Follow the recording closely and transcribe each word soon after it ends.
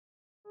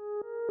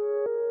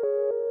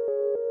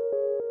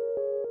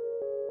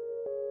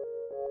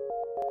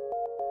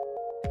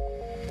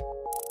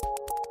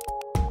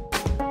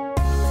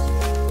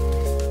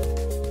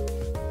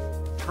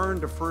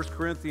to 1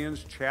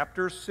 Corinthians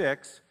chapter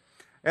 6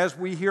 as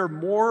we hear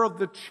more of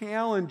the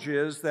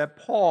challenges that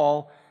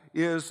Paul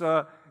is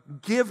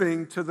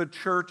giving to the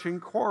church in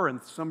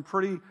Corinth. Some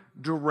pretty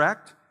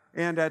direct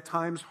and at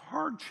times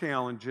hard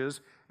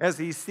challenges as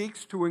he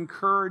seeks to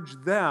encourage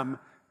them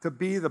to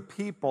be the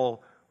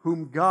people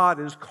whom God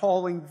is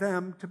calling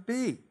them to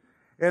be.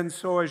 And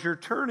so as you're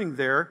turning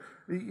there,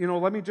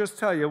 let me just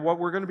tell you what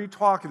we're going to be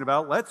talking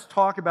about. Let's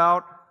talk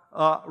about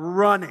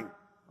running,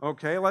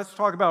 okay? Let's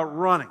talk about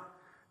running.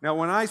 Now,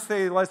 when I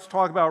say let's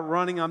talk about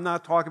running, I'm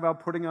not talking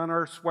about putting on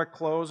our sweat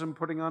clothes and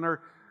putting on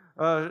our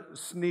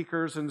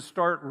sneakers and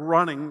start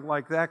running,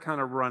 like that kind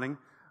of running.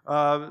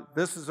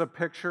 This is a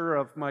picture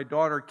of my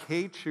daughter,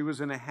 Kate. She was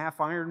in a half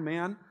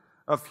Ironman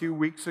a few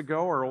weeks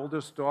ago, our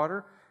oldest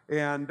daughter.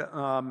 And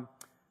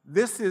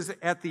this is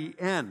at the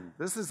end.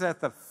 This is at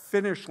the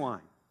finish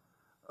line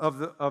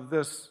of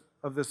this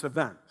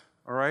event,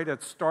 all right?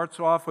 It starts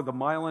off with a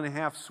 1.5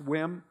 mile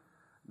swim,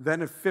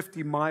 then a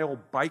 50-mile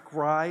bike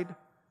ride,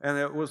 and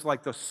it was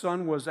like the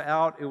sun was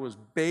out. It was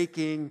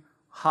baking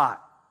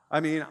hot. I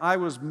mean, I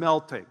was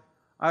melting.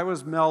 I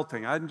was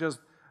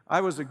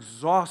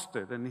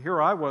exhausted, and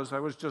here I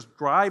was just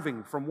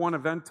driving from one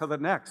event to the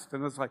next,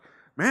 and it's like,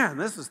 man,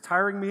 this is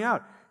tiring me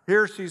out.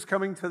 Here she's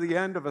coming to the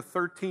end of a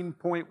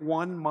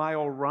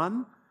 13.1-mile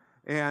run,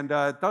 and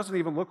it doesn't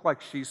even look like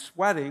she's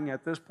sweating.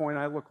 At this point,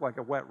 I look like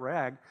a wet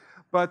rag.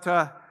 But,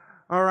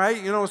 all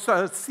right,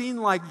 so a scene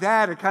like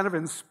that, it kind of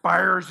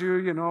inspires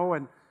you,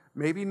 and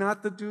maybe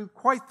not to do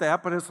quite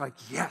that, but it's like,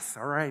 yes,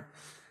 all right.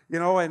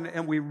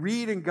 And we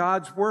read in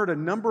God's Word a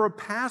number of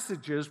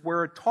passages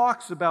where it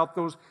talks about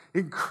those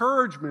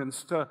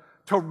encouragements to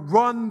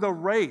run the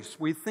race.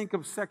 We think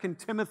of 2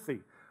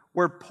 Timothy,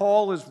 where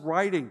Paul is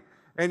writing,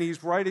 and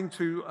he's writing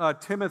to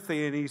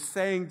Timothy, and he's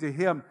saying to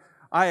him,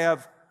 I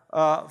have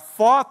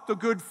fought the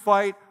good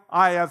fight,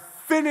 I have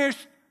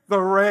finished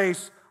the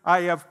race,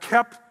 I have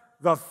kept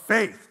the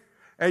faith.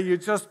 And you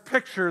just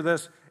picture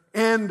this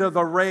end of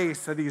the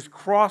race, and he's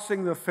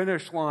crossing the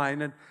finish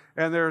line,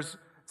 and there's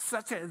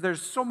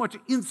so much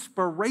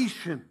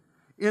inspiration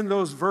in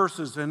those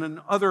verses and in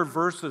other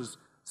verses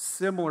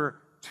similar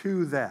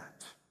to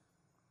that.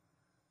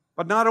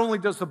 But not only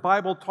does the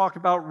Bible talk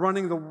about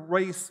running the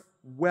race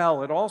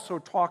well, it also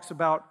talks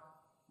about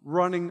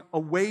running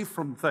away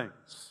from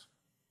things.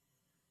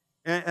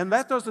 And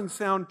that doesn't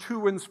sound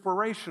too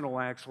inspirational,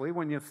 actually,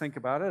 when you think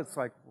about it. It's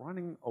like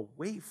running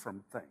away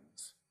from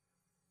things.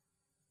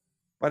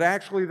 But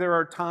actually, there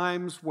are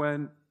times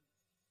when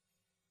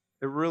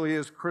it really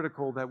is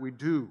critical that we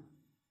do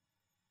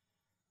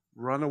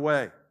run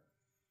away.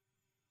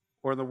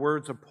 Or in the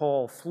words of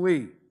Paul,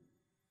 flee.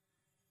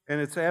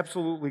 And it's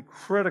absolutely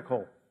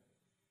critical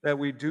that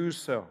we do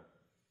so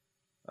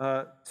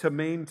to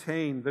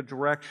maintain the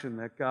direction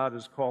that God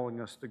is calling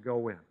us to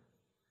go in.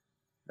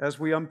 As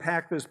we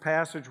unpack this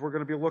passage we're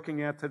going to be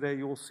looking at today,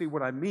 you'll see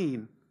what I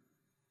mean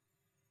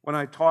when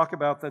I talk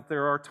about that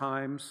there are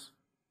times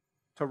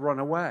to run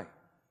away,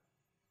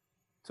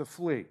 to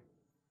flee.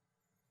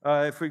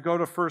 If we go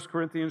to 1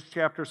 Corinthians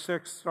chapter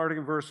 6, starting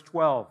in verse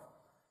 12,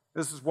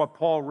 this is what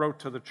Paul wrote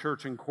to the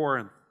church in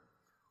Corinth.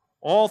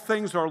 All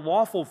things are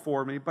lawful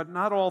for me, but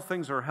not all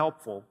things are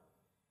helpful.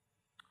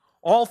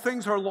 All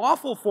things are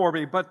lawful for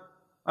me, but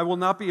I will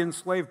not be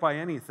enslaved by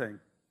anything.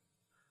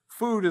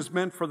 Food is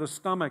meant for the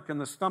stomach,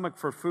 and the stomach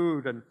for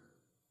food, and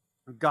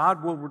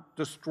God will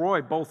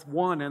destroy both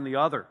one and the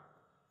other.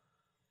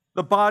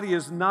 The body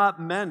is not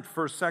meant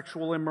for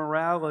sexual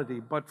immorality,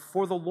 but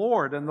for the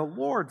Lord, and the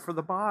Lord for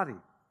the body.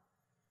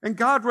 And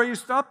God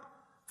raised up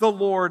the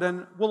Lord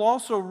and will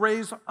also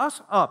raise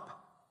us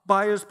up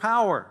by His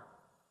power.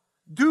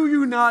 Do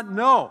you not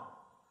know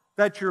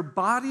that your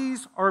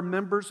bodies are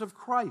members of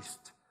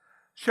Christ?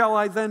 Shall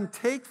I then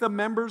take the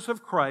members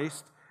of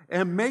Christ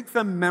and make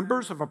them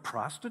members of a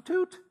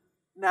prostitute?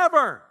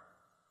 Never.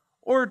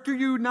 Or do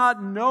you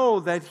not know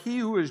that he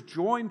who is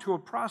joined to a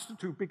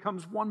prostitute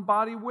becomes one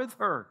body with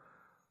her?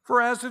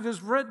 For as it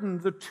is written,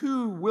 the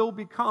two will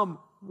become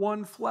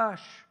one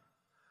flesh.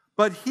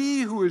 But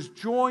he who is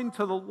joined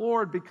to the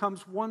Lord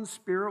becomes one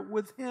spirit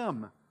with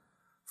him.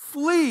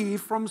 Flee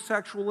from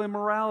sexual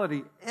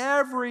immorality.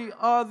 Every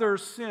other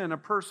sin a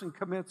person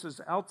commits is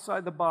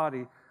outside the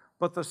body,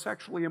 but the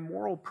sexually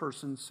immoral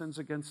person sins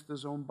against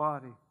his own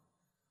body.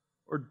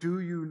 Or do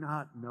you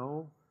not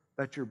know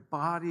that your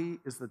body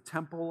is the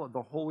temple of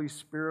the Holy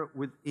Spirit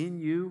within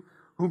you,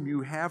 whom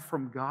you have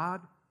from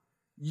God?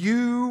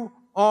 You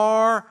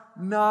are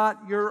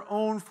not your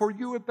own, for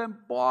you have been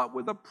bought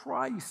with a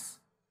price.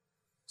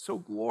 So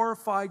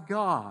glorify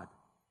God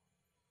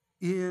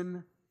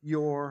in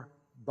your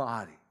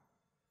body.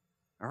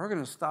 Now, we're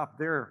going to stop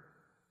there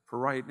for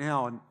right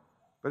now.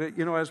 But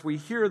as we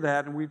hear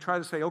that and we try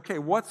to say, okay,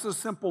 what's the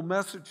simple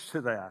message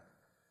to that?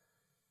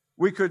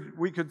 We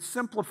could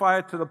simplify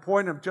it to the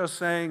point of just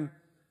saying,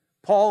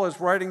 Paul is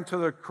writing to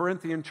the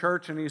Corinthian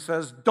church and he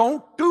says,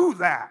 don't do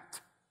that.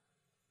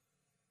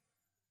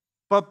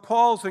 But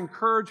Paul's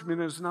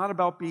encouragement is not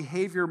about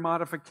behavior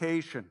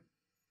modification.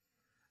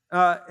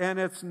 And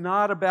it's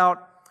not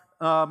about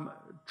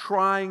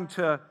trying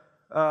to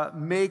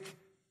make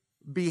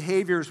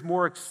behaviors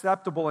more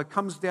acceptable. It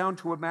comes down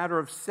to a matter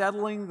of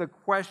settling the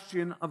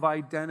question of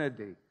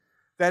identity.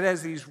 That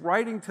as he's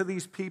writing to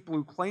these people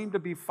who claim to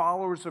be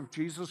followers of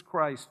Jesus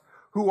Christ,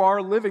 who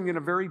are living in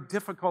a very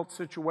difficult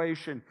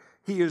situation,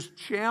 he is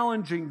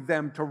challenging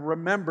them to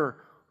remember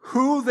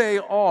who they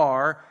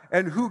are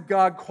and who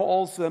God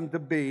calls them to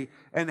be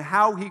and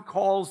how he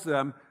calls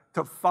them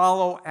to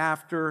follow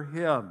after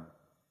him.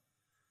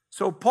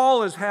 So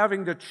Paul is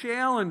having to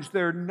challenge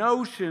their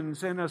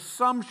notions and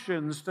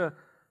assumptions to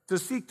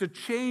seek to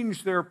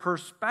change their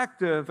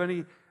perspective.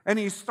 And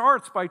he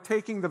starts by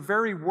taking the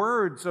very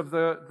words of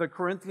the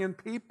Corinthian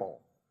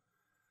people,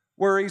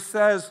 where he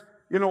says,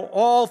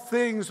 all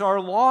things are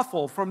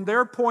lawful. From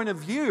their point of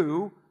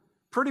view,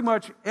 pretty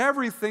much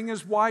everything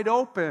is wide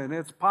open.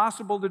 It's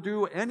possible to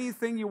do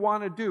anything you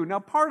want to do. Now,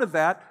 part of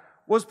that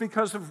was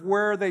because of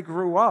where they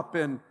grew up.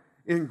 In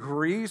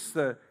Greece,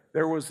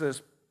 there was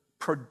this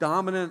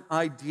predominant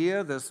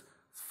idea, this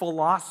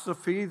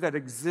philosophy that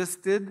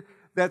existed,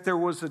 that there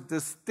was a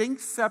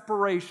distinct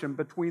separation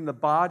between the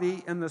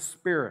body and the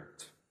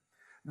spirit.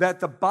 That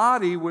the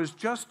body was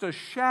just a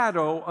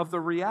shadow of the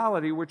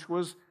reality, which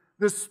was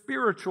the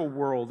spiritual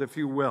world, if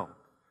you will.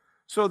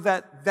 So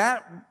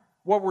that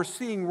what we're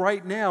seeing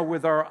right now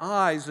with our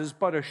eyes is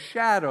but a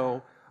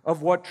shadow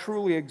of what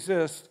truly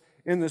exists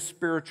in the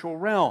spiritual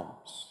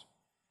realms.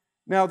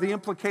 Now, the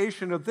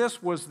implication of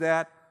this was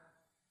that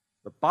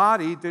the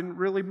body didn't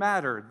really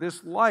matter.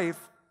 This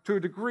life, to a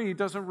degree,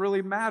 doesn't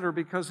really matter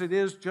because it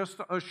is just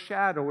a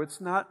shadow. It's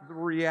not the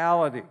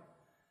reality.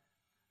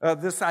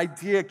 This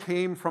idea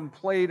came from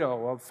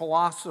Plato, a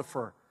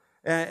philosopher,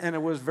 and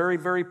it was very,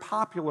 very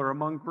popular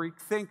among Greek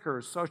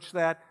thinkers, such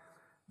that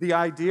the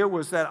idea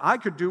was that I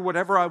could do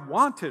whatever I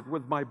wanted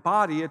with my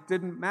body. It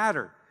didn't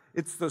matter.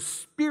 It's the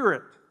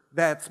spirit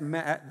that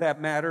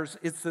matters.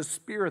 It's the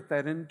spirit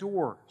that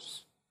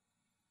endures.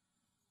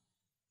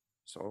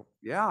 So,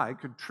 yeah, I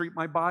could treat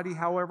my body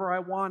however I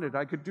wanted.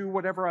 I could do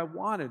whatever I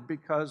wanted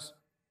because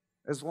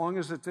as long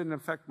as it didn't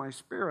affect my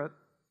spirit,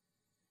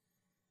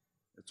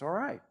 it's all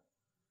right.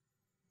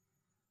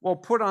 Well,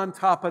 put on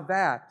top of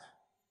that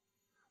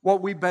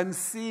what we've been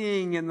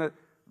seeing in the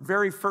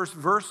very first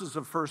verses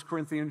of 1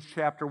 Corinthians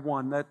chapter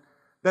 1,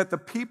 that the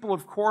people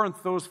of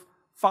Corinth, those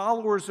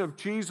followers of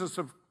Jesus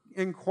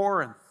in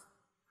Corinth,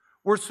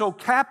 were so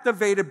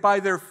captivated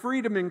by their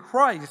freedom in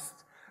Christ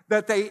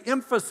that they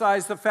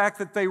emphasized the fact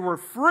that they were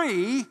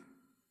free,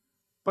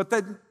 but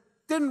that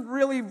didn't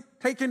really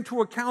take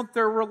into account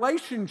their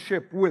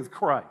relationship with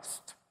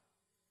Christ.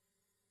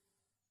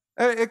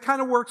 It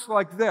kind of works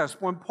like this.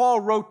 When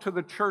Paul wrote to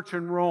the church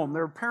in Rome,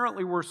 there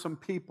apparently were some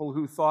people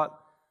who thought,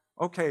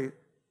 okay,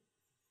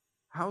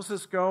 how's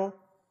this go?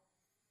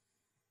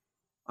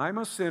 I'm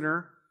a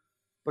sinner,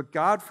 but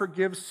God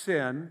forgives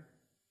sin.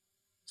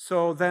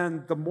 So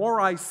then the more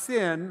I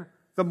sin,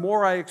 the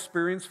more I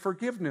experience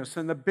forgiveness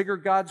and the bigger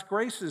God's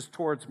grace is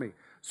towards me.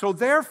 So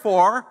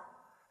therefore,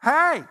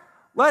 hey,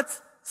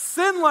 let's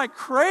sin like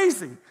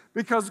crazy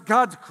because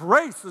God's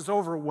grace is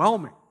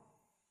overwhelming.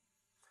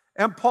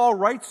 And Paul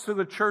writes to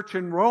the church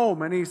in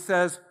Rome and he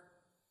says,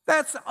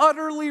 that's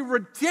utterly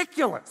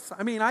ridiculous.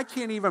 I mean, I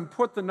can't even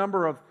put the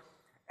number of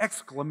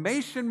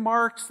exclamation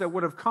marks that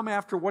would have come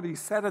after what he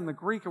said in the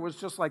Greek. It was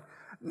just like,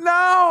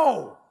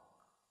 no,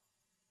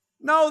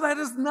 that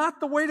is not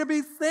the way to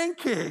be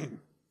thinking.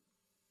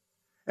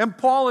 And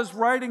Paul is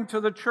writing to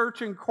the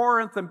church in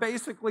Corinth, and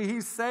basically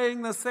he's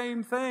saying the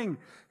same thing.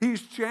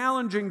 He's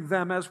challenging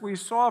them, as we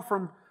saw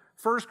from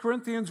 1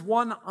 Corinthians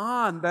 1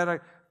 on, that a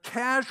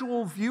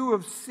casual view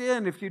of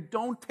sin, if you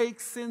don't take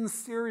sin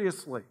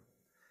seriously,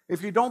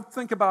 if you don't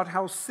think about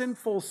how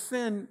sinful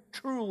sin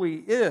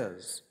truly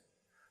is,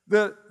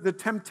 the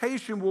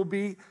temptation will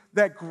be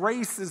that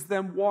grace is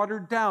then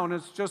watered down.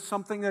 It's just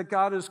something that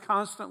God is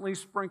constantly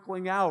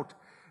sprinkling out.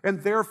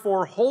 And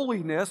therefore,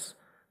 holiness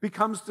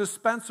becomes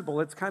dispensable.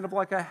 It's kind of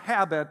like a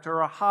habit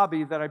or a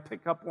hobby that I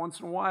pick up once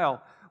in a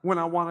while when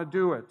I want to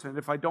do it. And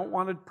if I don't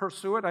want to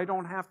pursue it, I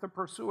don't have to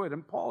pursue it.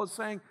 And Paul is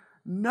saying,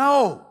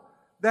 no,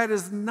 that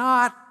is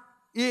not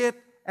it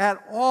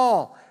at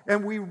all.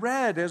 And we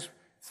read as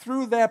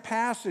through that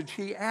passage,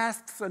 he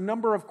asks a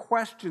number of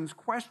questions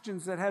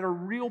that had a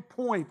real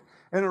point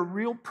and a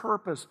real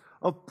purpose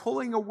of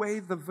pulling away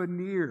the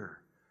veneer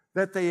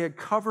that they had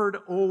covered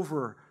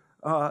over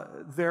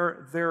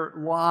their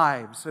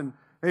lives. And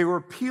they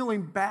were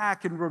peeling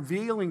back and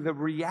revealing the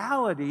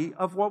reality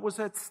of what was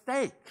at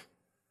stake.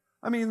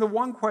 I mean, the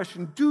one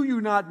question, do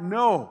you not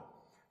know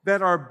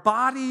that our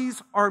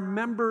bodies are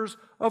members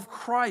of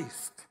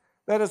Christ?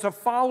 That as a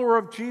follower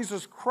of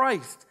Jesus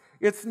Christ,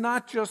 it's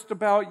not just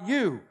about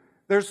you.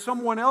 There's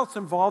someone else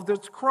involved,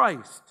 it's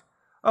Christ.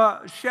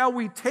 Shall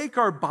we take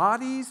our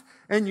bodies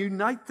and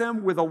unite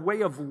them with a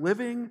way of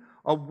living,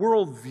 a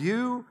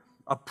worldview,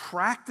 a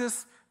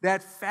practice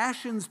that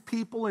fashions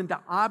people into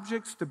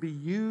objects to be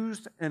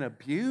used and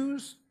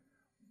abused?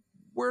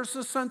 Where's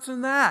the sense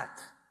in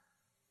that?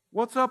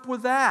 What's up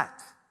with that?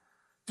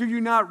 Do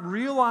you not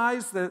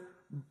realize that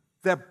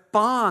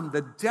bond,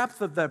 the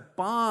depth of that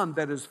bond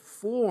that is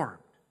formed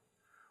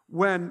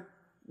when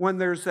when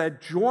there's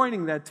that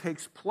joining that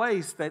takes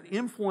place that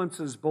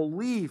influences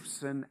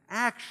beliefs and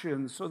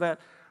actions, so that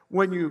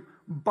when you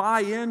buy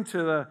into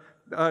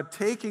the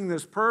taking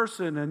this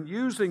person and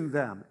using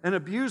them and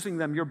abusing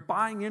them, you're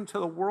buying into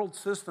the world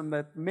system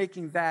that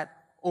making that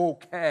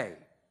okay.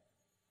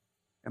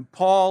 And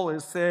Paul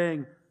is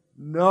saying,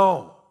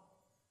 no.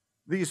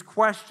 These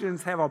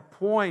questions have a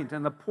point,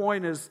 and the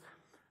point is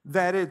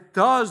that it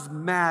does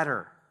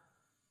matter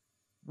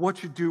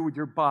what you do with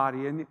your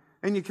body.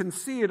 And you can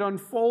see it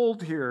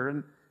unfold here.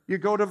 And you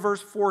go to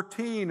verse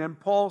 14, and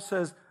Paul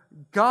says,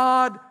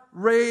 God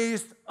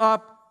raised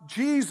up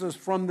Jesus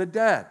from the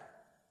dead.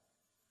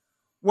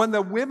 When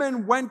the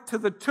women went to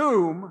the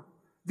tomb,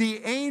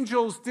 the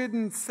angels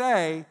didn't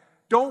say,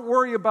 don't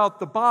worry about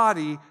the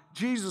body,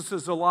 Jesus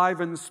is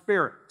alive in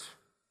spirit.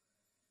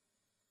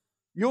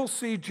 You'll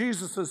see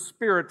Jesus'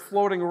 spirit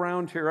floating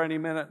around here any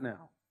minute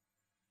now.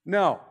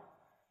 No.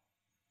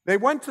 They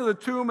went to the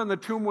tomb and the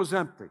tomb was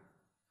empty.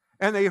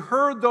 And they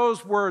heard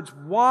those words,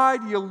 why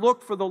do you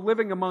look for the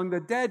living among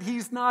the dead?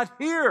 He's not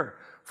here,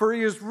 for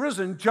he is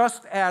risen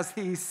just as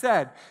he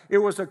said. It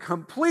was a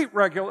complete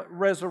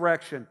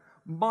resurrection.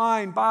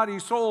 Mind, body,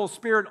 soul,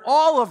 spirit,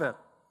 all of it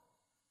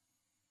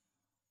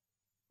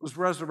was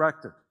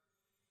resurrected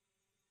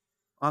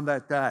on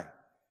that day.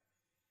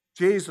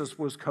 Jesus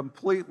was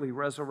completely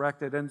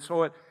resurrected. And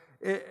so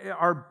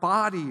our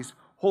bodies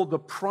hold the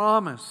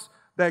promise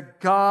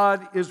that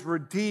God is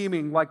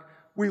redeeming. Like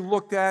we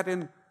looked at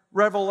in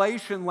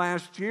Revelation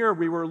last year,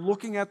 we were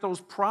looking at those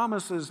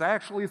promises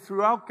actually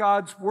throughout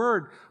God's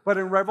Word. But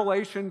in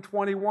Revelation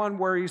 21,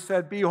 where he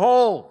said,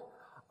 behold,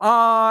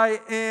 I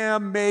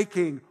am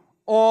making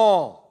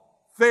all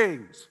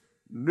things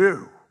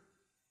new.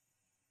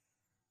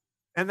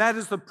 And that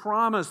is the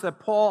promise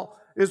that Paul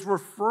is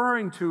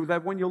referring to,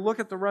 that when you look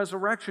at the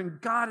resurrection,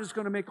 God is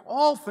going to make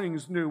all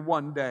things new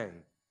one day.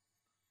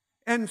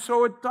 And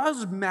so it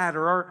does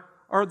matter,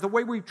 the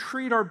way we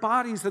treat our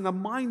bodies and the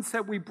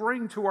mindset we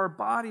bring to our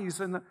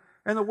bodies and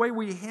the way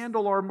we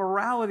handle our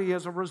morality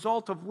as a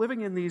result of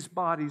living in these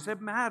bodies.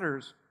 It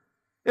matters.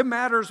 It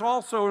matters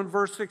also in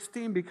verse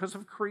 16 because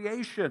of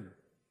creation,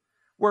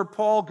 where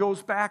Paul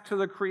goes back to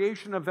the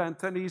creation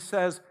event and he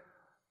says,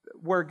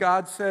 where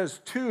God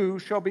says, two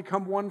shall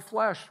become one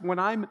flesh. When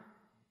I'm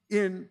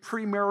in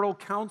premarital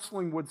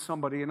counseling with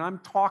somebody and I'm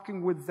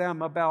talking with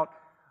them about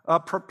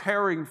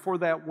preparing for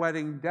that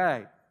wedding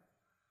day,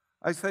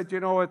 I said, you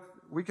know what,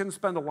 we can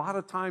spend a lot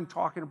of time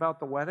talking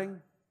about the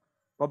wedding,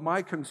 but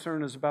my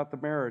concern is about the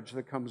marriage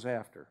that comes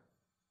after.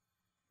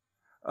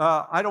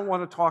 I don't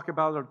want to talk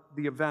about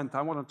the event,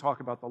 I want to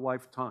talk about the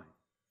lifetime.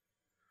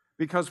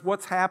 Because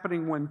what's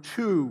happening when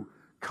two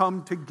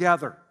come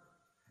together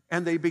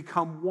and they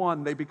become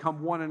one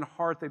in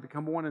heart, they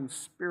become one in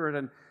spirit,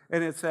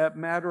 and it's that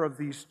matter of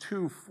these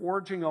two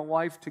forging a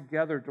life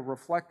together to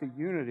reflect a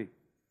unity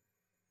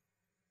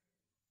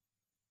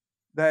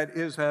that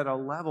is at a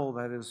level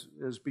that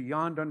is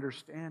beyond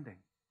understanding.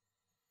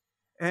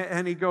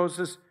 And he goes,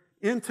 this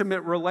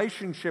intimate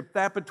relationship,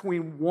 that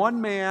between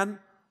one man,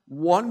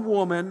 one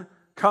woman,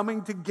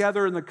 coming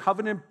together in the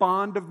covenant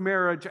bond of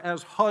marriage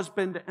as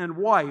husband and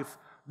wife,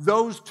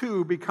 those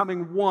two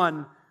becoming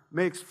one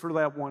makes for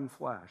that one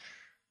flesh.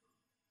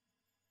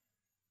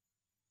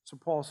 So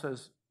Paul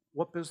says,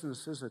 what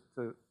business is it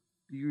to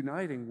be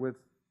uniting with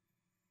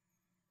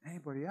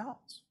anybody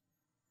else?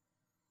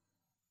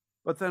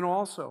 But then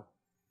also,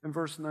 in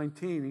verse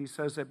 19, he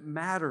says it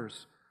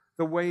matters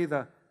the way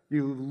that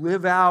you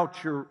live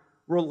out your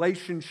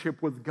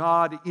relationship with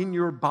God in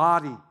your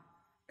body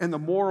and the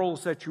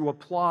morals that you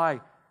apply,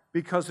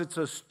 because it's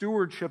a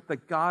stewardship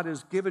that God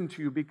has given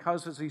to you.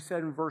 Because, as he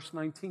said in verse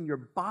 19, your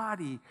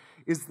body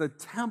is the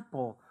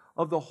temple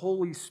of the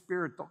Holy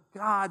Spirit.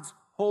 God's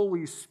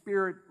Holy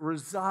Spirit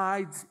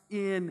resides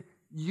in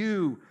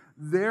you.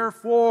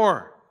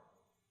 Therefore,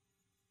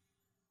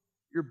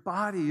 your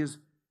body is,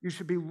 you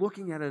should be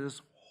looking at it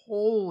as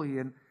holy.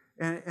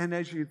 And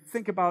as you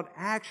think about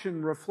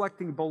action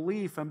reflecting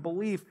belief, and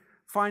belief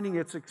finding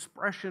its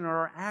expression in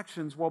our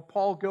actions, well,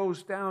 Paul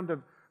goes down to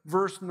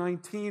verse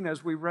 19,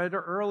 as we read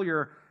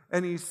earlier,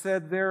 and he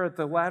said there at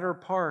the latter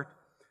part,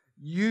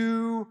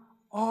 you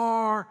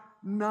are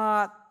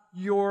not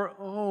your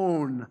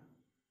own,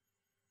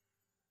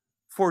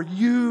 for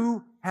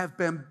you have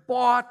been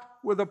bought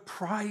with a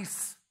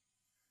price.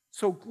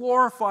 So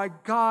glorify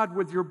God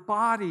with your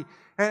body.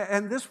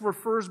 And this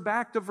refers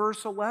back to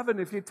verse 11,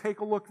 if you take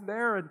a look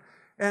there.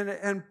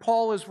 And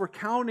Paul is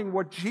recounting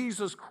what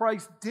Jesus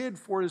Christ did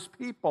for his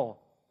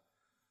people.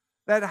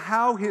 That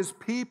how his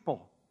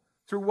people,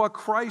 through what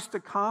Christ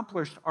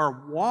accomplished,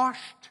 are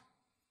washed,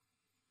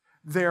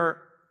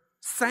 they're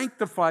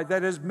sanctified,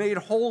 that is made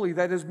holy,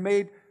 that is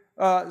made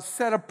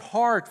set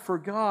apart for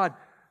God,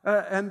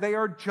 and they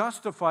are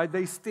justified.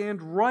 They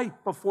stand right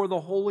before the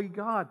holy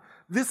God.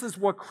 This is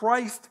what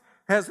Christ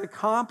has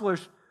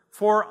accomplished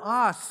for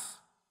us.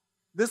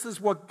 This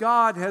is what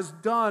God has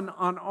done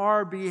on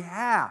our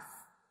behalf.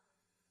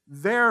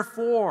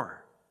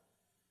 Therefore,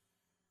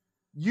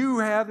 you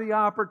have the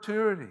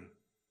opportunity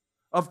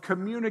of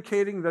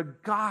communicating the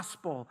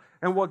gospel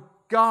and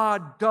what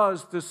God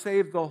does to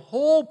save the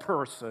whole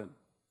person,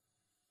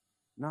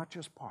 not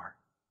just part.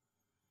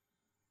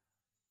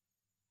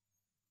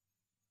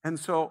 And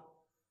so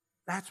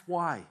that's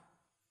why,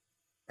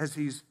 as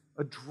he's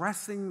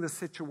addressing the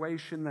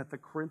situation that the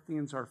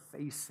Corinthians are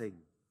facing,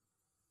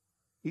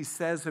 he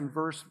says in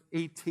verse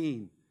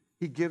 18,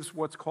 he gives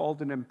what's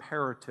called an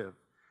imperative.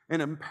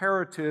 An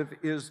imperative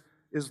is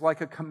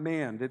like a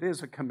command. It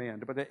is a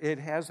command, but it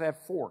has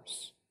that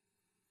force.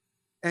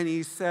 And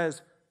he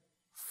says,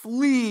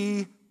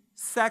 flee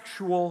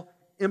sexual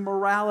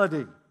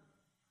immorality.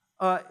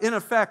 In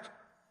effect,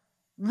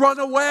 run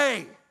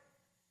away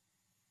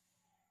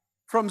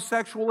from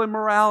sexual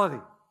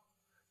immorality.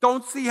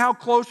 Don't see how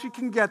close you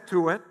can get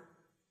to it.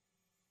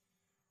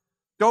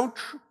 Don't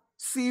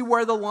see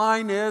where the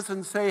line is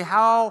and say,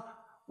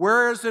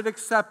 where is it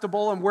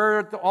acceptable and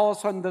where all of a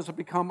sudden does it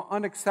become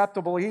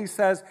unacceptable? He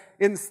says,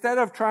 instead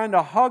of trying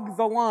to hug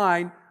the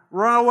line,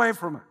 run away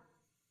from it.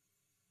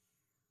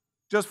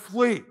 Just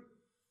flee.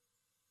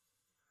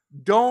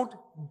 Don't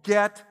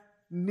get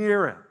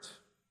near it.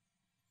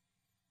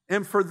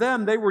 And for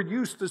them, they were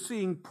used to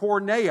seeing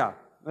porneia.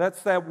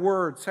 That's that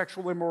word,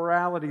 sexual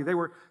immorality. They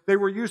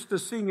were used to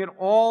seeing it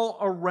all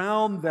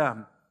around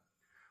them.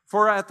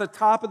 For at the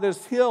top of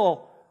this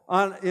hill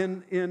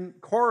in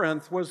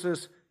Corinth was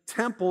this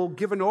temple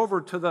given over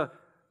to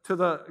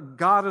the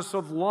goddess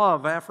of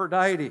love,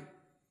 Aphrodite.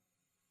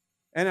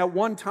 And at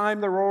one time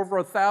there were over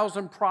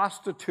 1,000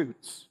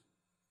 prostitutes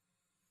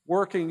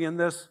working in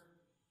this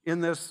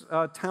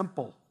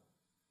temple.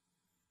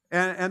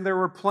 And there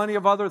were plenty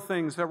of other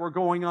things that were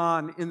going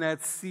on in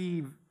that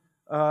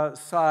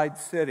seaside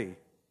city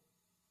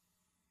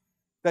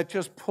that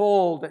just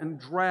pulled and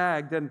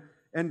dragged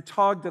and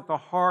tugged at the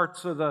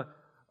hearts of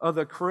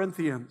the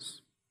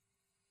Corinthians.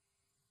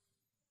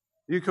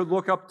 You could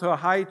look up to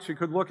heights, you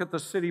could look at the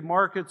city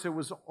markets, it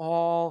was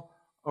all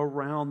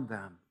around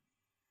them.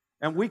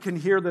 And we can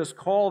hear this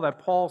call that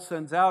Paul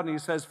sends out, and he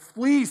says,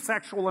 flee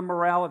sexual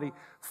immorality,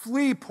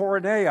 flee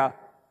porneia.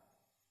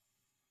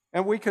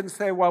 And we can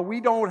say, well,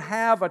 we don't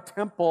have a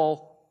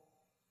temple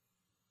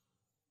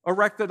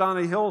erected on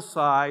a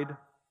hillside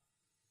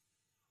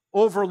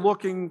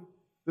overlooking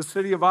the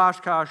city of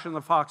Oshkosh in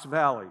the Fox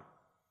Valley.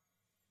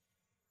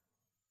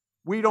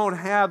 We don't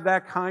have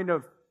that kind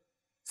of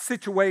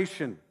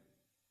situation.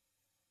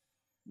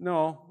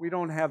 No, we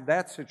don't have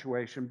that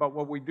situation, but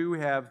what we do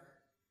have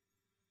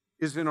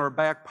is in our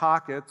back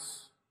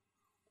pockets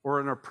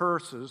or in our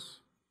purses,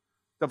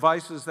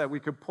 devices that we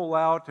could pull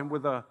out and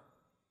with a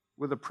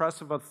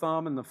press of a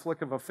thumb and the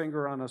flick of a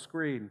finger on a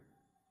screen,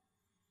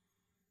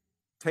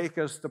 take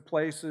us to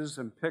places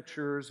and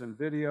pictures and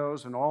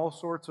videos and all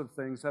sorts of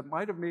things that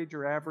might have made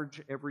your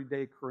average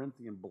everyday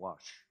Corinthian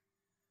blush.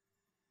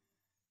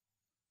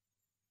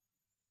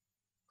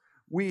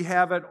 We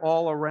have it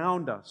all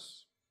around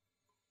us.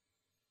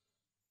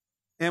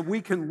 And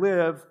we can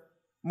live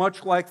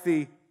much like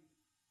the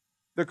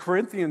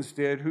Corinthians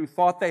did, who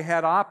thought they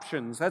had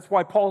options. That's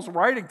why Paul's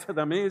writing to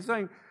them. He's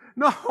saying,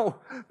 no,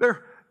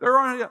 there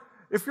aren't.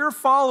 If you're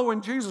following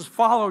Jesus,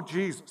 follow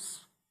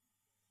Jesus.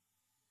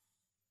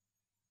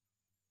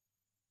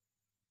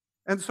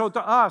 And so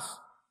to us,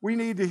 we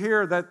need to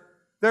hear that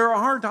there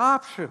aren't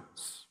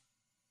options.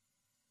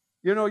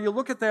 You know, you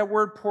look at that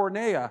word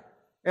porneia,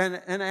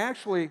 and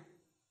actually,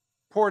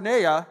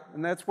 porneia,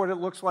 and that's what it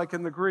looks like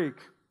in the Greek,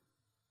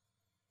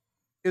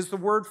 is the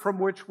word from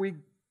which we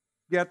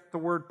get the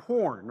word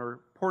porn or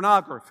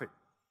pornography.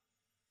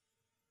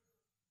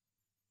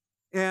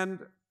 And,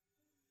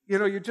 you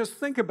know, you just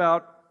think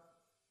about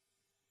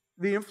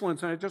the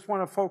influence, and I just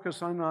want to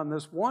focus on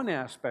this one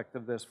aspect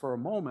of this for a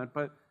moment,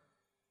 but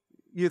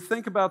you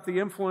think about the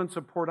influence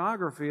of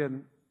pornography,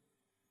 and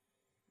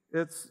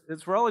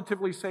it's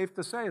relatively safe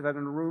to say that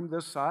in a room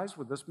this size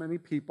with this many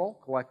people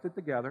collected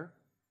together,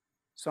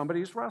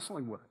 somebody's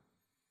wrestling with it.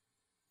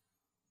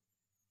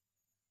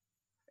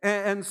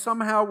 And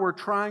somehow we're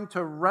trying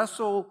to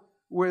wrestle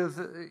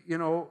with, you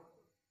know,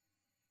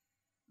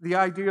 the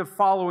idea of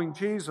following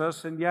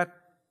Jesus and yet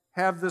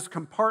have this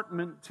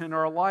compartment in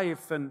our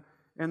life and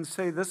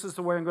say, this is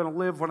the way I'm going to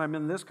live when I'm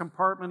in this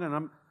compartment, and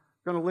I'm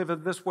going to live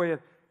it this way.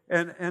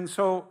 And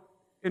so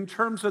in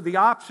terms of the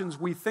options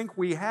we think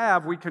we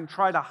have, we can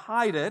try to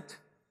hide it.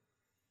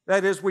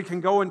 That is, we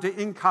can go into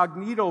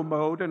incognito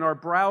mode in our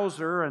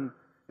browser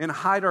and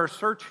hide our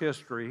search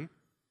history.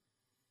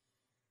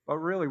 But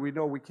really, we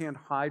know we can't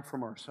hide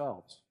from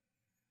ourselves.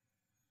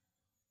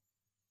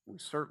 We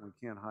certainly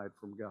can't hide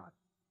from God.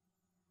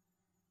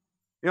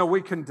 You know,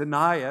 we can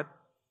deny it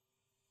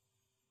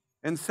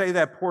and say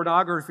that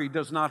pornography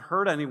does not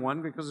hurt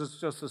anyone because it's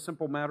just a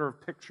simple matter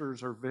of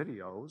pictures or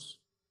videos.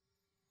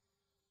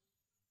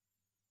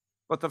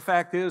 But the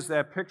fact is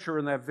that picture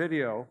and that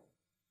video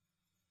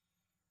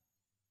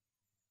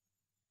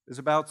is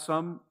about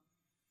some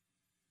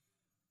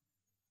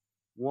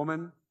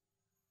woman,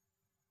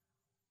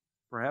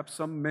 perhaps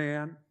some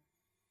man,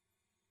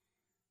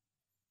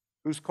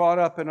 who's caught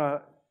up in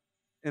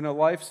a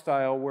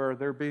lifestyle where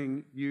they're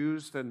being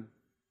used and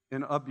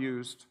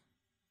abused.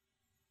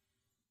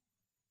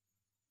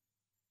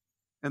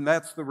 And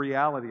that's the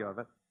reality of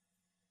it.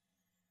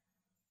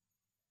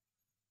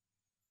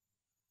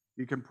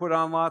 You can put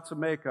on lots of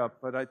makeup,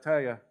 but I tell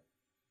you,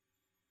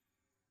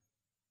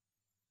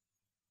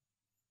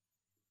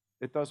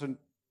 it doesn't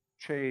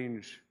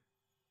change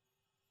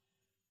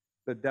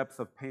the depth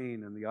of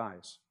pain in the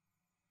eyes.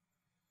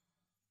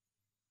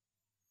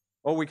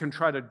 Oh, we can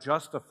try to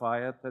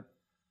justify it that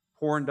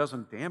porn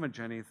doesn't damage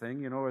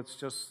anything. It's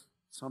just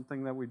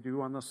something that we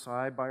do on the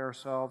side by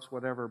ourselves,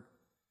 whatever.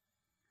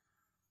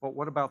 But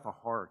what about the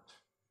heart?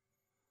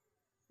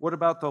 What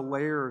about the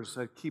layers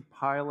that keep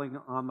piling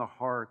on the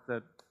heart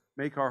that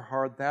make our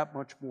heart that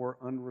much more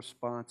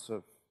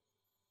unresponsive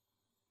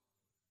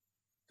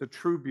to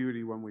true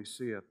beauty when we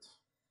see it?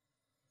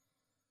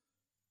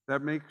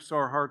 That makes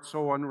our heart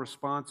so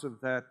unresponsive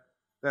that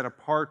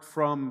apart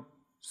from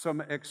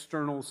some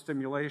external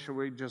stimulation,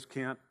 we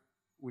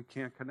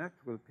can't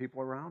connect with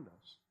people around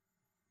us.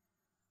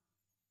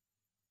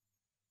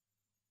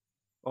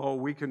 Oh,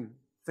 we can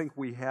think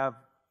we have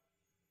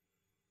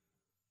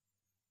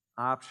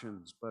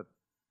options, but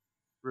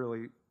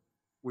really,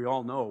 we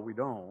all know we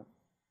don't.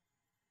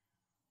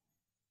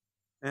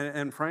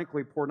 And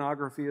frankly,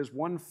 pornography is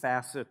one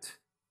facet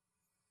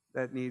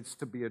that needs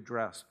to be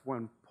addressed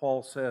when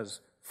Paul says,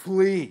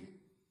 flee,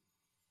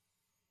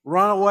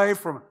 run away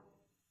from it.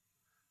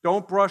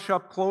 Don't brush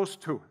up close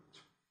to it.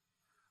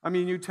 I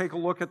mean, you take a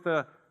look at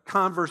the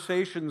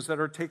conversations that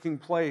are taking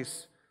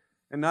place,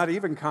 and not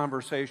even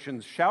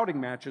conversations, shouting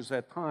matches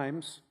at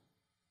times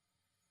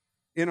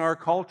in our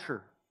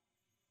culture,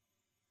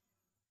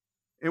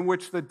 in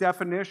which the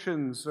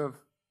definitions of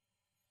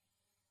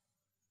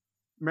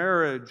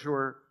marriage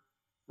or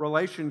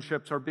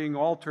relationships are being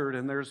altered,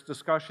 and there's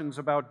discussions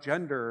about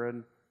gender.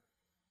 And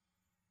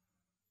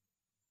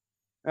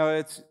now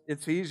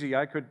it's easy.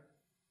 I could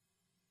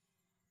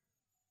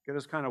get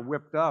us kind of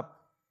whipped up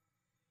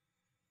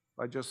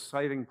by just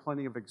citing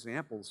plenty of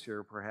examples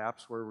here,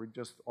 perhaps, where we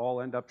just all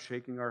end up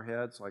shaking our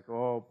heads like,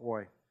 oh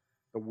boy,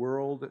 the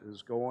world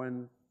is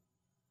going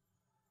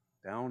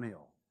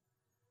downhill.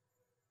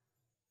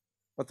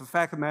 But the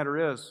fact of the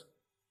matter is,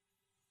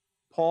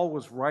 Paul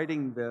was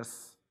writing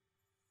this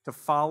to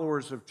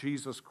followers of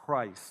Jesus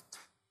Christ.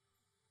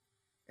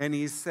 And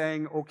he's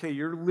saying, okay,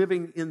 you're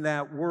living in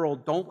that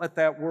world. Don't let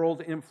that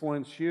world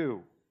influence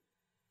you.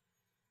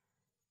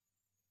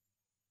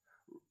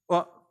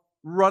 Well,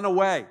 run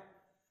away.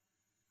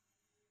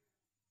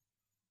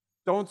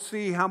 Don't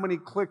see how many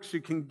clicks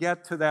you can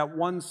get to that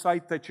one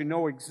site that you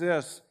know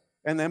exists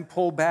and then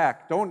pull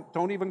back.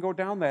 Don't even go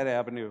down that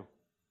avenue.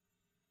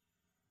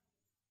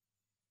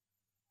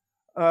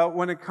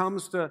 When it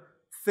comes to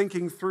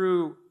thinking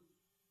through,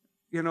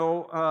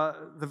 the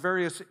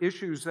various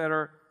issues that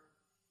are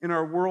in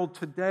our world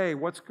today,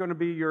 what's going to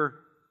be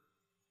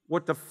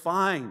what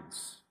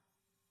defines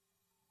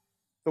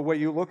the way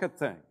you look at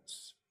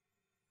things?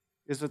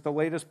 Is it the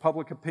latest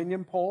public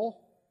opinion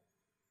poll?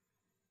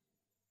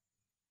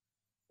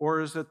 Or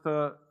is it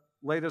the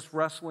latest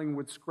wrestling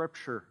with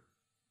Scripture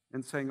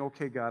and saying,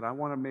 okay, God, I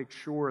want to make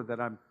sure that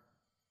I'm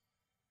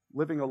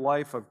living a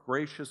life of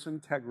gracious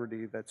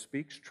integrity that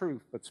speaks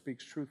truth, but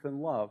speaks truth in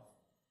love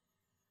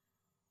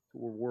to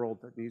a world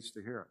that needs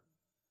to hear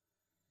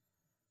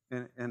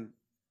it. And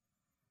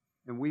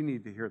we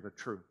need to hear the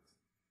truth.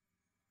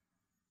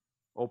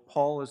 Oh,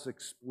 Paul is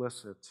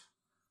explicit.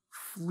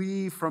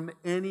 Flee from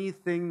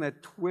anything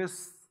that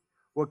twists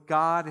what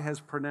God has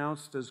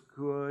pronounced as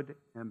good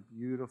and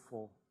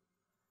beautiful.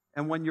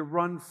 And when you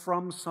run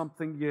from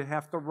something, you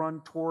have to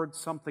run towards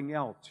something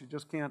else. You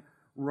just can't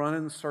run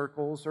in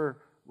circles or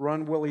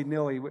run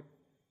willy-nilly.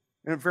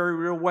 In a very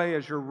real way,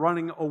 as you're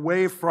running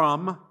away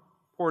from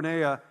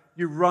porneia,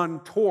 you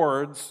run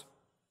towards.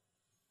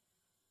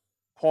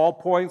 Paul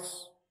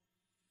points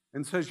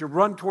and says you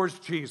run towards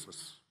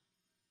Jesus.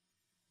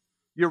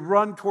 You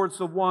run towards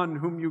the one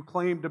whom you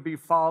claim to be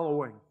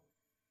following.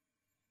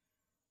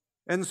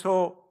 And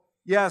so,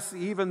 yes,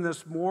 even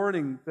this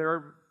morning,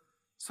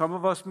 some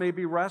of us may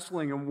be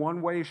wrestling in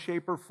one way,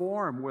 shape, or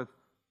form with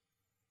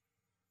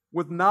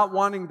not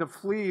wanting to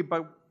flee,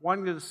 but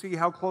wanting to see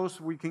how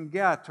close we can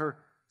get. Or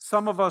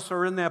some of us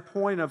are in that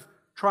point of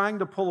trying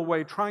to pull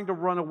away, trying to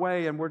run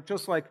away, and we're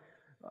just like,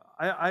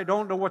 I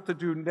don't know what to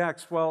do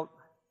next. Well,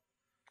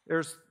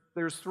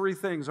 there's three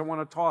things I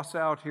want to toss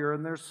out here,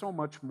 and there's so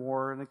much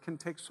more, and it can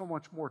take so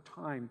much more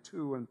time,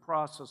 too, in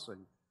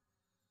processing.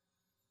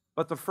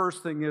 But the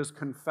first thing is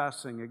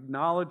confessing,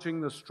 acknowledging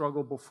the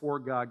struggle before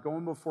God,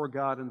 going before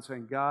God and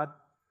saying, God,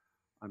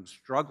 I'm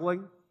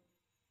struggling.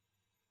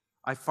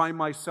 I find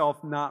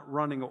myself not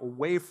running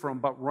away from,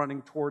 but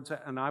running towards it,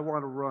 and I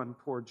want to run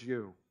towards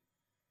you.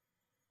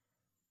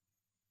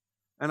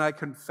 And I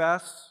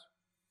confess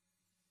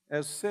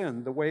as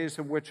sin the ways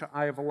in which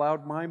I have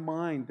allowed my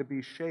mind to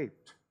be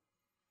shaped.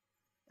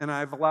 And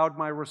I've allowed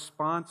my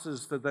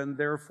responses to then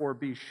therefore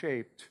be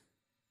shaped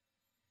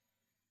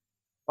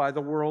by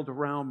the world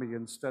around me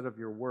instead of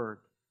your word.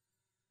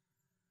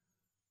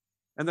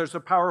 And there's a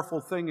powerful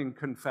thing in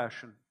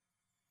confession.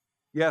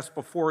 Yes,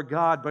 before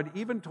God, but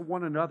even to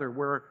one another,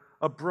 where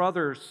a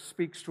brother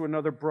speaks to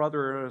another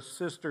brother, or a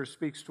sister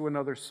speaks to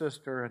another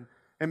sister,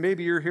 and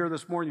maybe you're here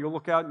this morning, you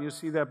look out and you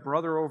see that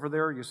brother over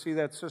there, you see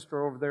that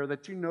sister over there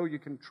that you know you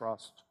can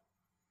trust.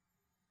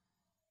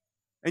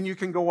 And you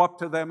can go up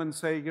to them and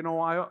say,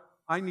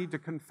 I need to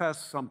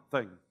confess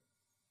something.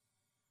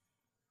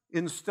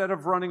 Instead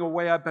of running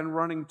away, I've been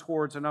running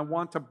towards, and I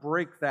want to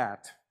break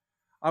that.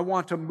 I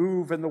want to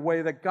move in the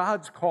way that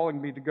God's calling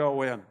me to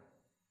go in.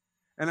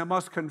 And I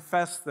must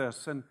confess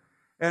this. And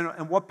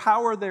what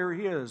power there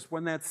is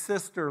when that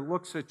sister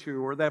looks at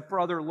you or that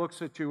brother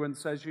looks at you and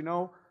says,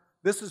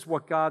 this is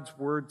what God's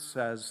word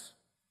says.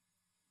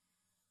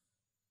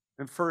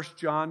 In 1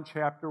 John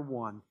chapter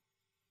 1,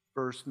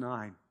 verse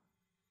 9.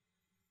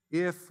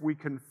 If we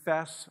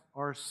confess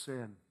our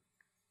sin,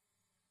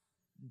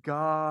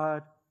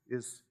 God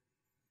is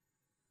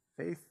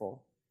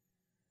faithful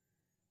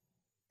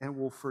and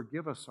will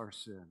forgive us our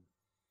sin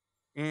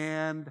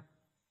and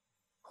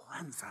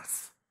cleanse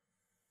us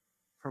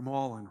from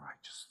all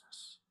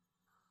unrighteousness.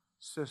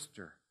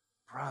 Sister,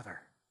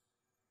 brother,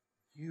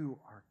 you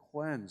are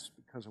cleansed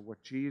because of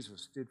what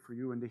Jesus did for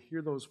you. And to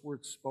hear those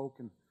words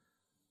spoken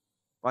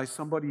by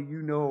somebody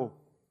you know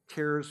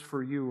cares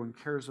for you and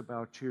cares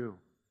about you,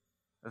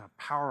 a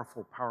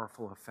powerful,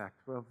 powerful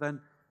effect. Well,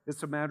 then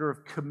it's a matter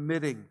of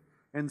committing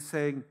and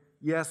saying,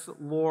 yes,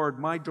 Lord,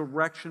 my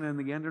direction and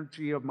the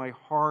energy of my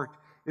heart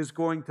is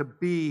going to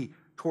be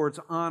towards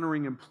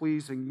honoring and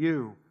pleasing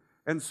you.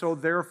 And so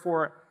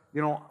therefore,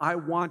 I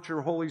want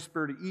your Holy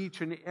Spirit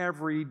each and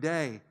every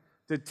day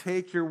to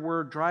take your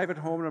word, drive it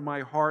home to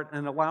my heart,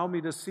 and allow me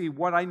to see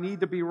what I need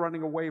to be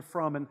running away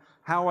from and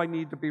how I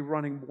need to be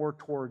running more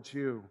towards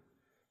you.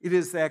 It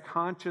is that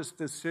conscious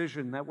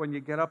decision that when you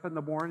get up in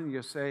the morning,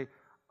 you say,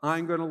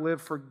 I'm going to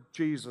live for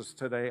Jesus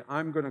today.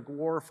 I'm going to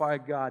glorify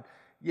God.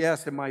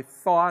 Yes, in my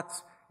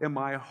thoughts, in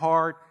my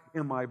heart,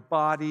 in my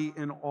body,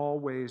 in all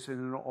ways and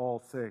in all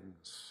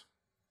things.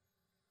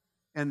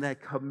 And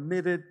that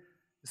committed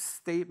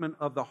statement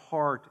of the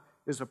heart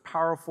is a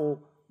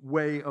powerful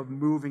way of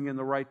moving in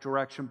the right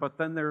direction. But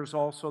then there's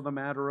also the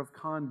matter of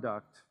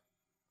conduct.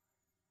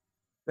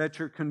 That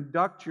you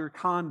conduct your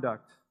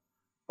conduct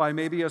by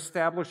maybe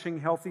establishing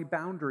healthy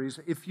boundaries.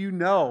 If you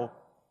know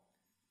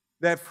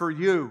that for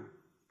you,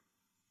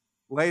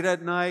 late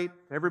at night,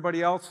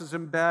 everybody else is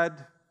in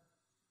bed,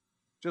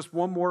 just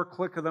one more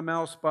click of the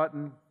mouse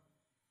button,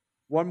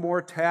 one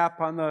more tap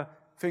on the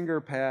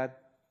finger pad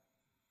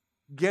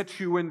gets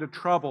you into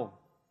trouble,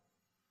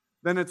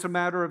 then it's a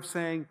matter of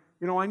saying,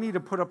 I need to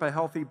put up a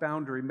healthy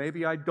boundary.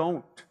 Maybe I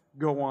don't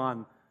go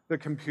on the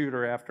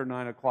computer after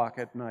 9 o'clock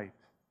at night.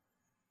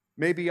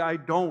 Maybe I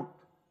don't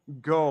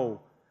go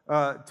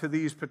to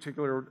these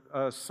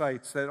particular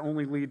sites that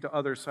only lead to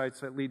other sites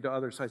that lead to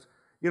other sites.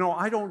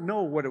 I don't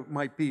know what it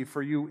might be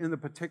for you in the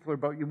particular,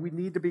 but we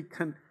need to be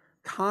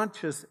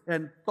conscious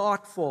and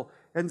thoughtful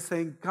and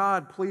saying,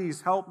 God,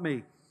 please help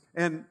me.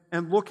 And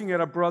looking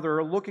at a brother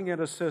or looking at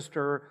a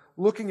sister or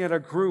looking at a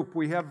group.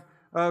 We have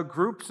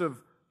groups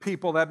of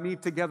people that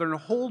meet together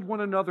and hold one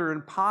another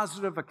in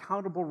positive,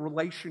 accountable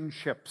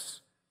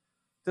relationships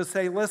to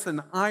say, listen,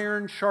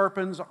 iron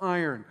sharpens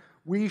iron.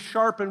 We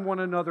sharpen one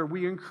another.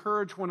 We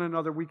encourage one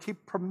another. We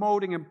keep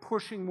promoting and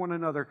pushing one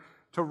another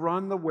to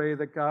run the way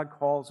that God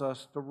calls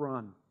us to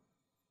run.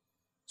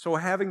 So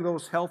having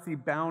those healthy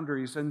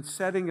boundaries and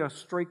setting a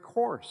straight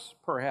course,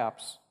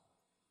 perhaps,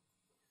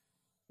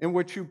 in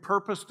which you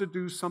purpose to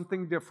do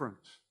something different.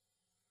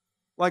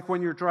 Like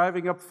when you're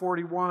driving up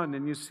 41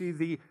 and you see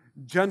the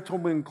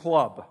Gentleman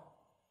Club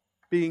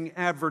being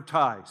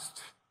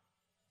advertised.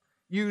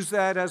 Use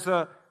that as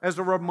a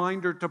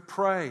reminder to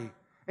pray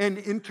and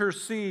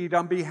intercede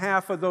on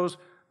behalf of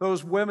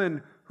those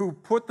women who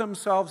put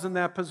themselves in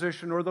that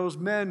position, or those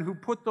men who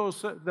put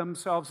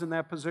themselves in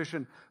that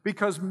position,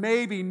 because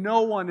maybe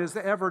no one has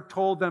ever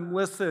told them,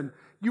 listen,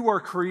 you are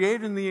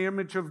created in the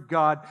image of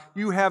God.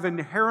 You have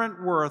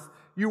inherent worth.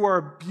 You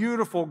are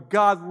beautiful.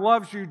 God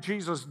loves you.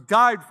 Jesus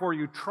died for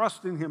you.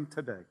 Trust in Him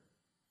today.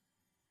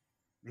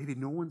 Maybe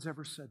no one's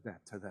ever said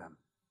that to them,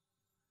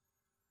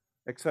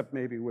 except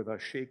maybe with a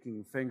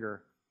shaking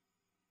finger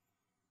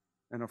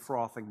and a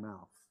frothing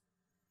mouth.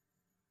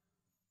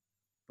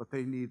 But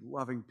they need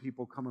loving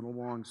people coming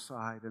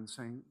alongside and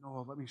saying,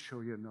 no, let me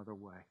show you another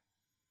way.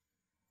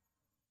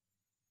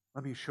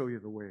 Let me show you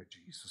the way of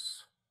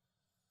Jesus.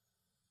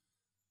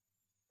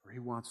 For He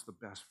wants the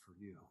best for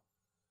you.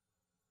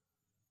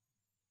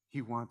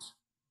 He wants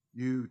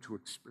you to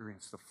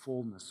experience the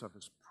fullness of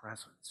His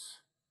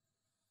presence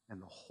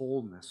and the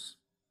wholeness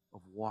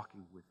of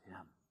walking with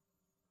Him.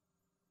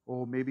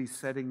 Oh, maybe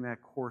setting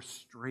that course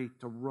straight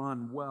to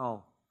run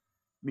well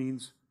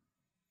means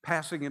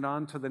passing it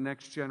on to the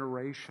next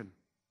generation.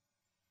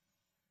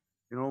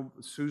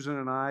 Susan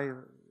and I,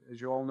 as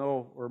you all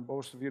know, or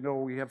most of you know,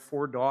 we have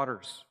 4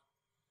 daughters.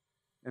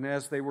 And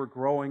as they were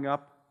growing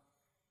up,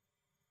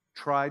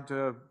 tried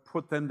to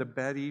put them to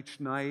bed each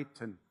night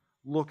and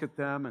look at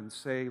them and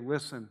say,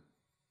 listen,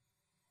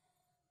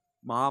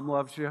 Mom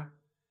loves you.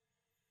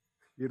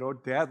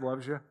 Dad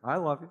loves you. I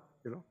love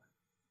you.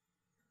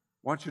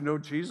 want you to know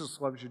Jesus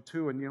loves you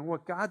too. And you know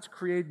what? God's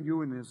created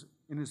you in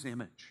His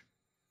image.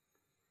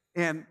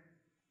 And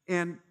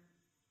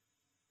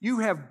you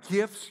have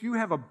gifts, you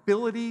have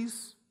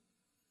abilities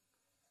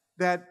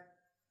that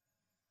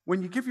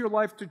when you give your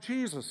life to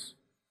Jesus,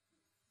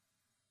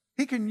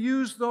 He can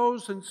use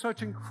those in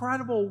such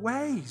incredible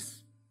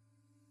ways.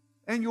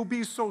 And you'll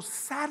be so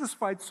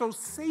satisfied, so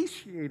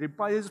satiated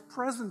by His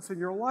presence in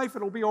your life,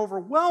 it'll be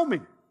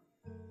overwhelming.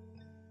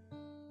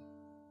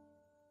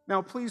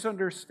 Now, please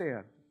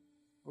understand,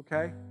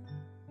 okay?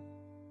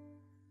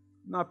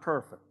 I'm not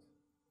perfect.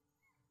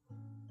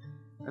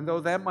 And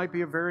though that might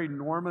be a very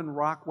Norman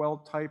Rockwell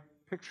type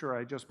picture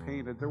I just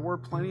painted, there were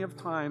plenty of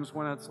times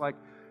when it's like,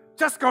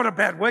 just go to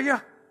bed, will you?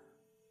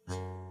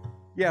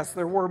 Yes,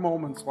 there were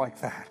moments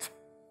like that.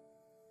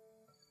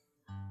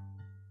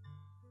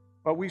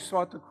 But we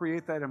sought to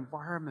create that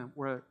environment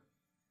where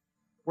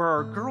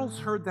our girls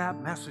heard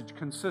that message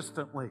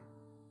consistently.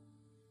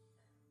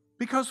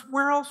 Because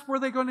where else were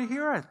they going to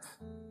hear it?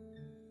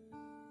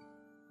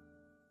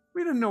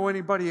 We didn't know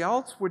anybody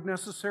else would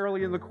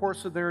necessarily, in the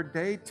course of their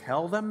day,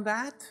 tell them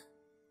that.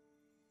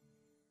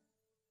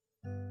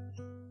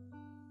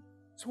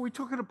 So we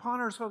took it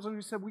upon ourselves and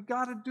we said, we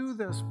got to do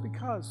this,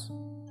 because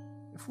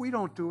if we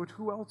don't do it,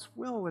 who else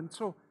will? And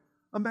so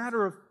a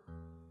matter of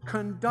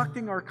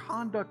conducting our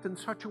conduct in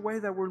such a way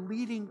that we're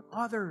leading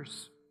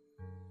others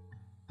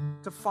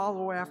to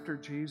follow after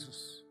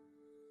Jesus.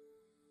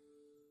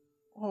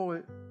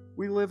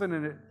 We live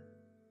in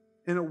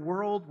a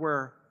world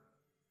where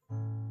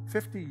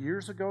 50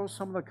 years ago,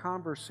 some of the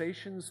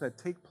conversations that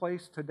take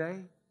place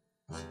today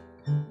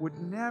would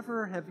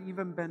never have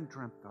even been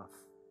dreamt of.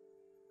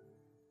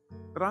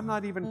 But I'm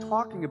not even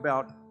talking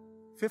about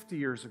 50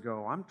 years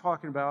ago. I'm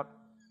talking about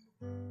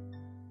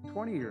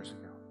 20 years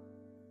ago.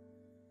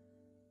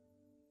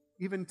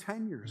 Even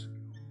 10 years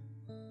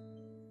ago.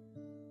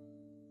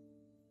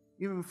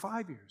 Even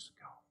 5 years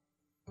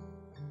ago.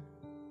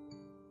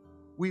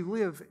 We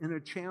live in a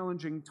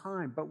challenging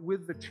time, but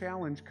with the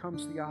challenge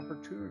comes the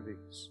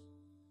opportunities.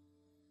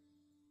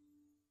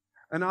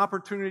 An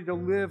opportunity to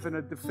live in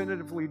a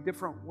definitively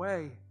different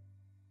way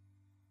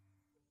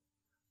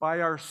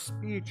by our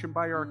speech and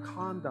by our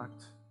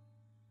conduct,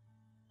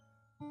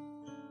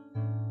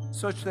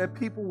 such that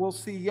people will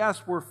see,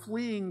 yes, we're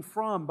fleeing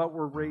from, but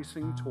we're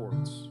racing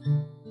towards.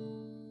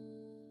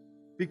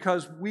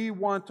 Because we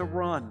want to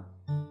run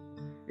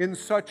in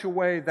such a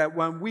way that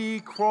when we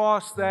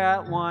cross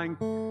that line,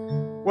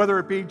 whether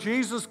it be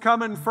Jesus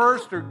coming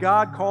first or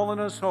God calling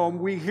us home,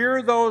 we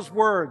hear those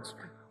words,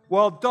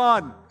 well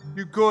done,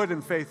 you good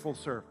and faithful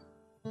servant.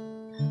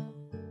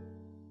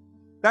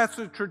 That's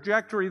the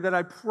trajectory that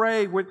I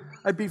pray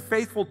I'd be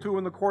faithful to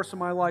in the course of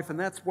my life, and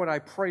that's what I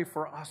pray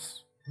for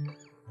us.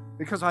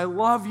 Because I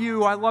love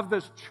you, I love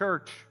this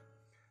church,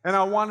 and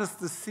I want us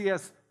to see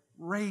us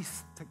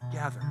race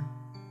together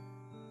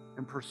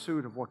in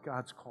pursuit of what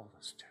God's called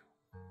us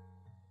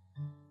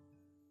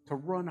to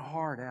run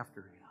hard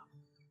after Him.